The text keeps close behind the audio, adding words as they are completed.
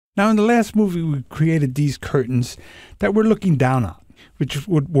Now, in the last movie, we created these curtains that we're looking down on, which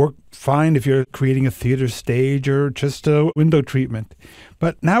would work fine if you're creating a theater stage or just a window treatment.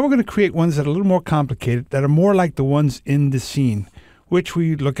 But now we're going to create ones that are a little more complicated, that are more like the ones in the scene, which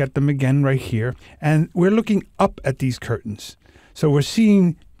we look at them again right here. And we're looking up at these curtains. So we're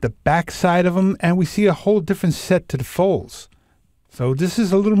seeing the back side of them, and we see a whole different set to the folds. So this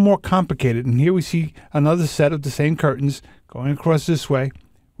is a little more complicated. And here we see another set of the same curtains going across this way,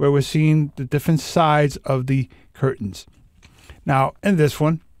 where we're seeing the different sides of the curtains. Now, in this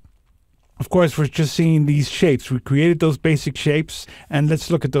one, of course, we're just seeing these shapes. We created those basic shapes, and let's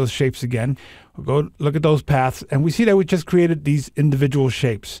look at those shapes again. We'll go look at those paths, and we see that we just created these individual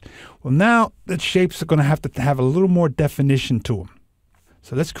shapes. Well, now the shapes are going to have a little more definition to them.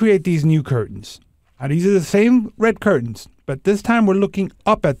 So let's create these new curtains. Now, these are the same red curtains, but this time we're looking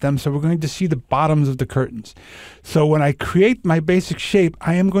up at them, so we're going to see the bottoms of the curtains. So when I create my basic shape,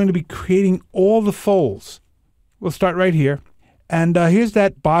 I am going to be creating all the folds. We'll start right here. And here's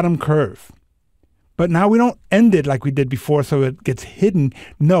that bottom curve. But now we don't end it like we did before so it gets hidden.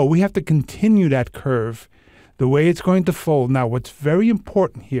 No, we have to continue that curve the way it's going to fold. Now, what's very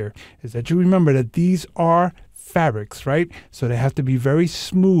important here is that you remember that these are fabrics, right? So they have to be very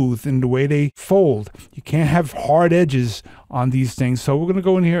smooth in the way they fold. You can't have hard edges on these things. So we're going to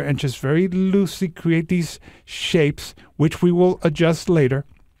go in here and just very loosely create these shapes, which we will adjust later.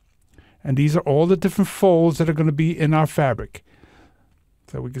 And these are all the different folds that are going to be in our fabric.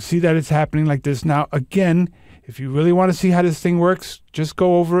 So we can see that it's happening like this. Now, again, if you really want to see how this thing works, just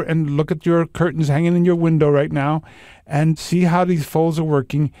go over and look at your curtains hanging in your window right now and see how these folds are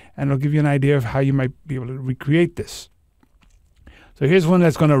working, and it'll give you an idea of how you might be able to recreate this. So here's one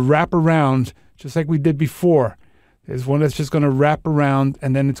that's going to wrap around just like we did before. There's one that's just going to wrap around,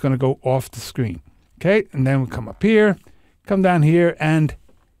 and then it's going to go off the screen. Okay, and then we'll come up here, come down here, and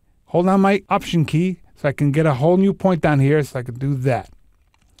hold on my Option key so I can get a whole new point down here so I can do that.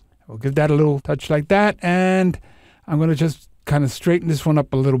 We'll give that a little touch like that, and I'm going to just kind of straighten this one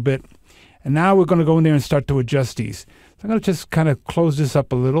up a little bit. And now we're going to go in there and start to adjust these. So I'm going to just kind of close this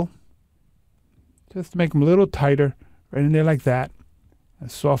up a little, just to make them a little tighter, right in there like that.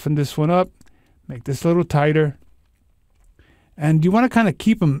 And soften this one up, make this a little tighter. And you want to kind of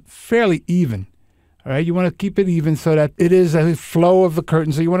keep them fairly even. All right, you want to keep it even so that it is a flow of the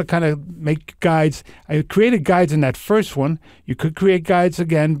curtain. So you want to kind of make guides. I created guides in that first one. You could create guides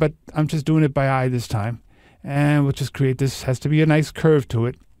again, but I'm just doing it by eye this time. And we'll just create this. Has to be a nice curve to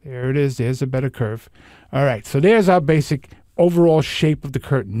it. There it is. There's a better curve. All right, so there's our basic overall shape of the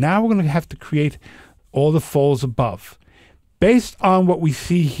curtain. Now we're going to have to create all the folds above. Based on what we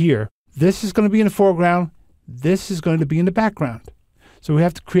see here, this is going to be in the foreground. This is going to be in the background. So we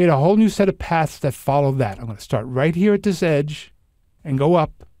have to create a whole new set of paths that follow that. I'm going to start right here at this edge and go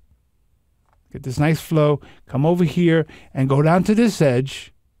up. Get this nice flow. Come over here and go down to this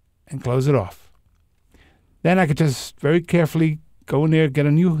edge and close it off. Then I could just very carefully go in there, get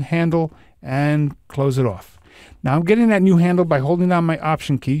a new handle, and close it off. Now I'm getting that new handle by holding down my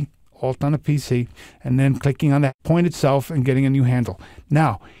Option key, Alt on a PC, and then clicking on that point itself and getting a new handle.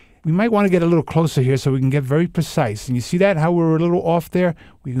 Now, we might want to get a little closer here so we can get very precise. And you see that, how we're a little off there?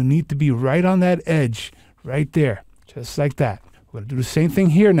 We need to be right on that edge, right there, just like that. We're going to do the same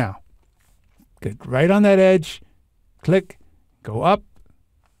thing here now. Get right on that edge, click, go up,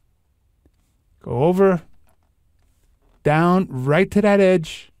 go over, down, right to that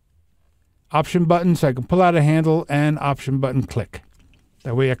edge, Option button so I can pull out a handle, and Option button, click.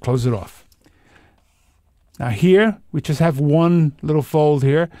 That way I close it off. Now here, we just have one little fold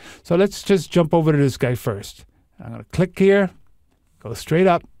here. So let's just jump over to this guy first. I'm going to click here, go straight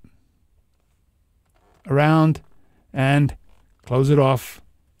up, around, and close it off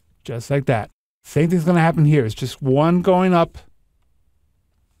just like that. Same thing's going to happen here. It's just one going up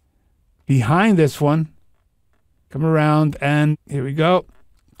behind this one. Come around, and here we go.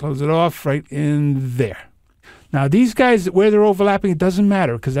 Close it off right in there. Now these guys, where they're overlapping, it doesn't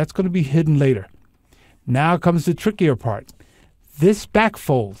matter because that's going to be hidden later. Now comes the trickier part. This back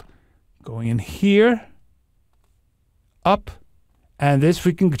fold, going in here, up, and this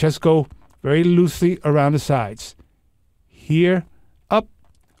we can just go very loosely around the sides. Here, up,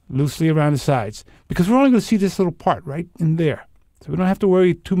 loosely around the sides. Because we're only going to see this little part right in there. So we don't have to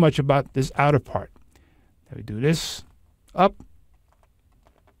worry too much about this outer part. Then we do this, up.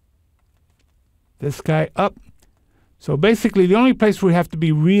 This guy, up. So basically, the only place we have to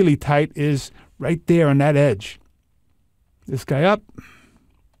be really tight is right there on that edge. This guy up.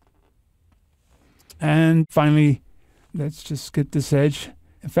 And finally, let's just get this edge.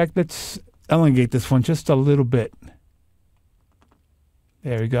 In fact, let's elongate this one just a little bit.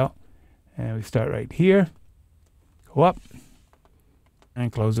 There we go. And we start right here, go up,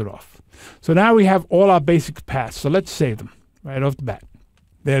 and close it off. So now we have all our basic paths. So let's save them right off the bat.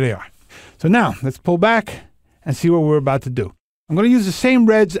 There they are. So now let's pull back and see what we're about to do. I'm going to use the same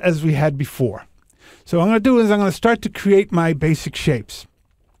reds as we had before. So what I'm going to do is I'm going to start to create my basic shapes.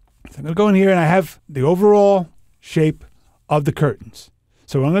 So I'm going to go in here and I have the overall shape of the curtains.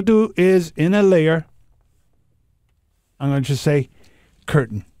 So what I'm going to do is in a layer, I'm going to just say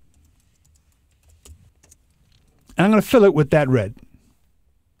curtain. And I'm going to fill it with that red.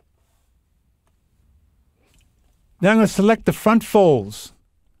 Then I'm going to select the front folds.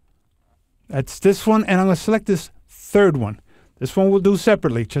 That's this one, and I'm going to select this third one. This one we'll do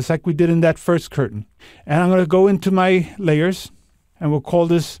separately, just like we did in that first curtain. And I'm going to go into my layers, and we'll call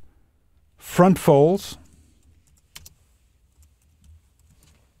this front folds,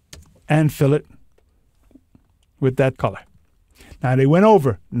 and fill it with that color. Now they went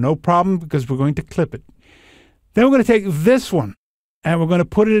over, no problem, because we're going to clip it. Then we're going to take this one, and we're going to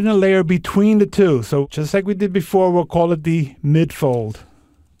put it in a layer between the two. So just like we did before, we'll call it the mid-fold.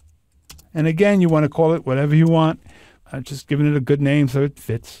 And again, you want to call it whatever you want. I'm just giving it a good name so it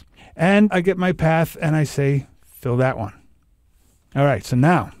fits. And I get my path, and I say, fill that one. All right, so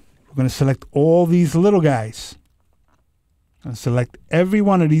now we're going to select all these little guys. I'm going to select every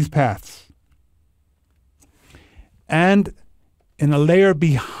one of these paths. And in a layer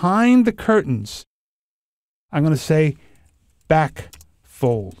behind the curtains, I'm going to say back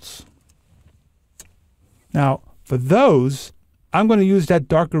folds. Now, for those, I'm going to use that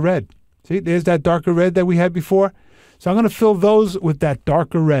darker red. See, there's that darker red that we had before. So I'm going to fill those with that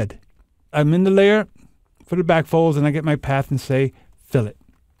darker red. I'm in the layer for the back folds, and I get my path and say fill it.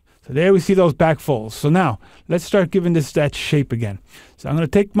 So there we see those back folds. So now let's start giving this that shape again. So I'm going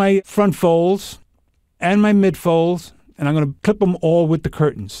to take my front folds and my mid folds, and I'm going to clip them all with the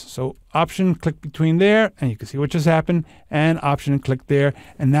curtains. So option, click between there, and you can see what just happened, and option, click there.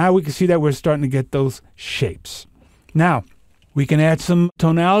 And now we can see that we're starting to get those shapes. Now, we can add some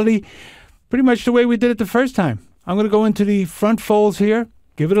tonality pretty much the way we did it the first time. I'm going to go into the front folds here,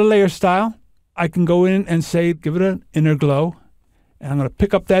 give it a layer style. I can go in and say, give it an inner glow. And I'm going to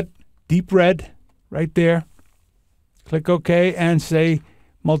pick up that deep red right there. Click OK and say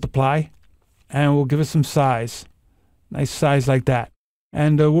multiply. And we'll give it some size. Nice size like that.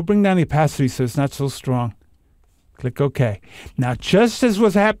 And we'll bring down the opacity so it's not so strong. Click OK. Now, just as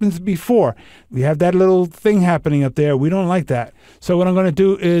what happens before, we have that little thing happening up there. We don't like that. So what I'm going to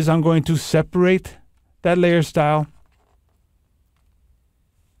do is I'm going to separate that layer style.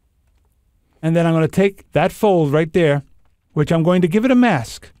 And then I'm going to take that fold right there, which I'm going to give it a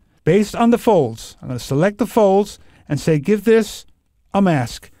mask based on the folds. I'm going to select the folds and say, give this a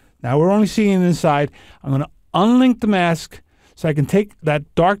mask. Now we're only seeing inside. I'm going to unlink the mask so I can take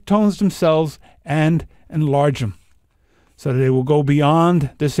that dark tones themselves and enlarge them so that they will go beyond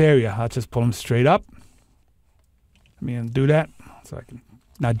this area. I'll just pull them straight up. Let me undo that so I can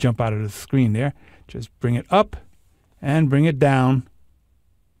not jump out of the screen there. Just bring it up and bring it down.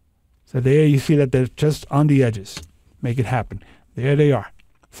 So there you see that they're just on the edges. Make it happen. There they are.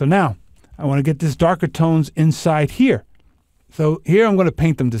 So now I want to get this darker tones inside here. So here I'm going to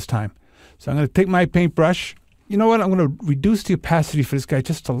paint them this time. So I'm going to take my paintbrush. You know what? I'm going to reduce the opacity for this guy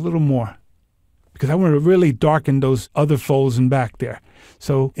just a little more because I want to really darken those other folds in back there.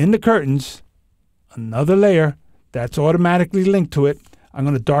 So in the curtains, another layer that's automatically linked to it. I'm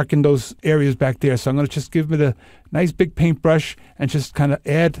going to darken those areas back there. So I'm going to just give it a nice big paintbrush and just kind of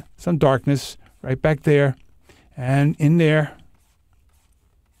add some darkness right back there and in there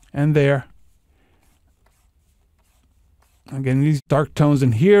and there. Again, these dark tones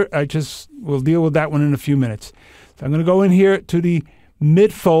in here, I just will deal with that one in a few minutes. So I'm going to go in here to the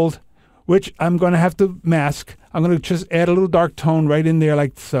mid fold, which I'm going to have to mask. I'm going to just add a little dark tone right in there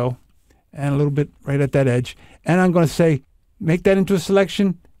like so, and a little bit right at that edge. And I'm going to say, make that into a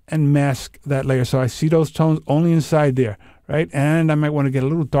selection and mask that layer. So I see those tones only inside there, right? And I might want to get a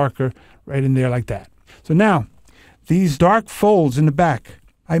little darker right in there like that. So now, these dark folds in the back,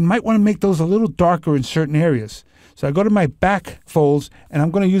 I might want to make those a little darker in certain areas. So I go to my back folds, and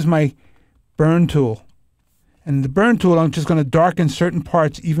I'm going to use my burn tool. And the burn tool, I'm just going to darken certain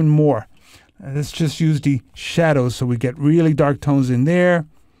parts even more. Let's just use the shadows so we get really dark tones in there,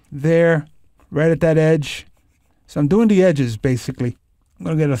 right at that edge. So I'm doing the edges, basically. I'm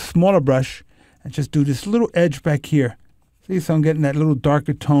going to get a smaller brush and just do this little edge back here. See, so I'm getting that little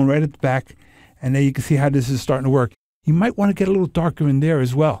darker tone right at the back. And there you can see how this is starting to work. You might want to get a little darker in there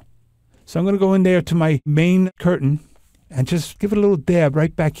as well. So I'm going to go in there to my main curtain and just give it a little dab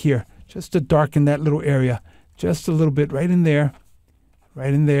right back here, just to darken that little area, just a little bit right in there,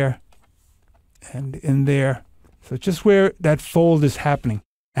 right in there, and in there. So just where that fold is happening.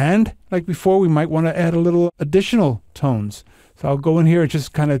 And like before, we might want to add a little additional tones. So I'll go in here and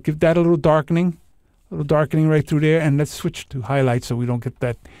just kind of give that a little darkening right through there. And let's switch to highlight so we don't get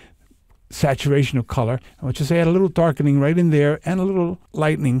that saturation of color. And we'll just add a little darkening right in there and a little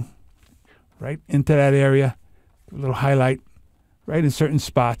lightening right into that area. A little highlight right in certain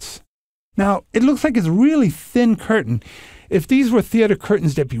spots. Now, it looks like it's a really thin curtain. If these were theater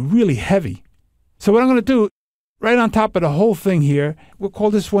curtains, they'd be really heavy. So what I'm going to do, right on top of the whole thing here, we'll call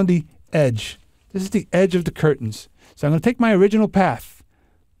this one the edge. This is the edge of the curtains. So I'm going to take my original path,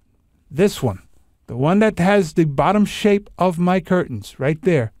 this one, the one that has the bottom shape of my curtains right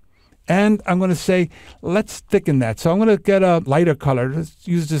there. And I'm going to say, let's thicken that. So I'm going to get a lighter color. Let's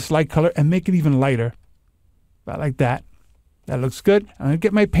use this light color and make it even lighter. About like that. That looks good. I'm going to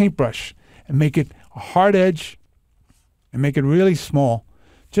get my paintbrush and make it a hard edge and make it really small.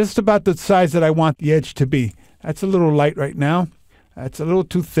 Just about the size that I want the edge to be. That's a little light right now. That's a little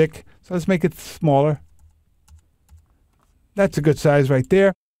too thick. So let's make it smaller. That's a good size right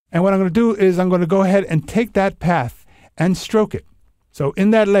there. And what I'm going to do is I'm going to go ahead and take that path and stroke it. So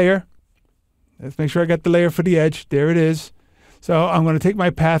in that layer, let's make sure I got the layer for the edge. There it is. So I'm going to take my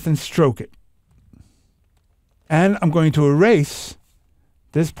path and stroke it. And I'm going to erase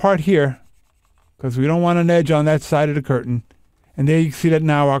this part here because we don't want an edge on that side of the curtain. And there you can see that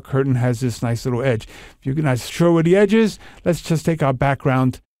now our curtain has this nice little edge. If you're not sure where the edge is, let's just take our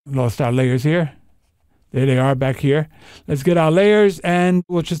background. Lost our layers here. There they are back here. Let's get our layers and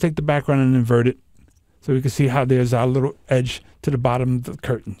we'll just take the background and invert it so we can see how there's our little edge to the bottom of the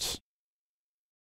curtains.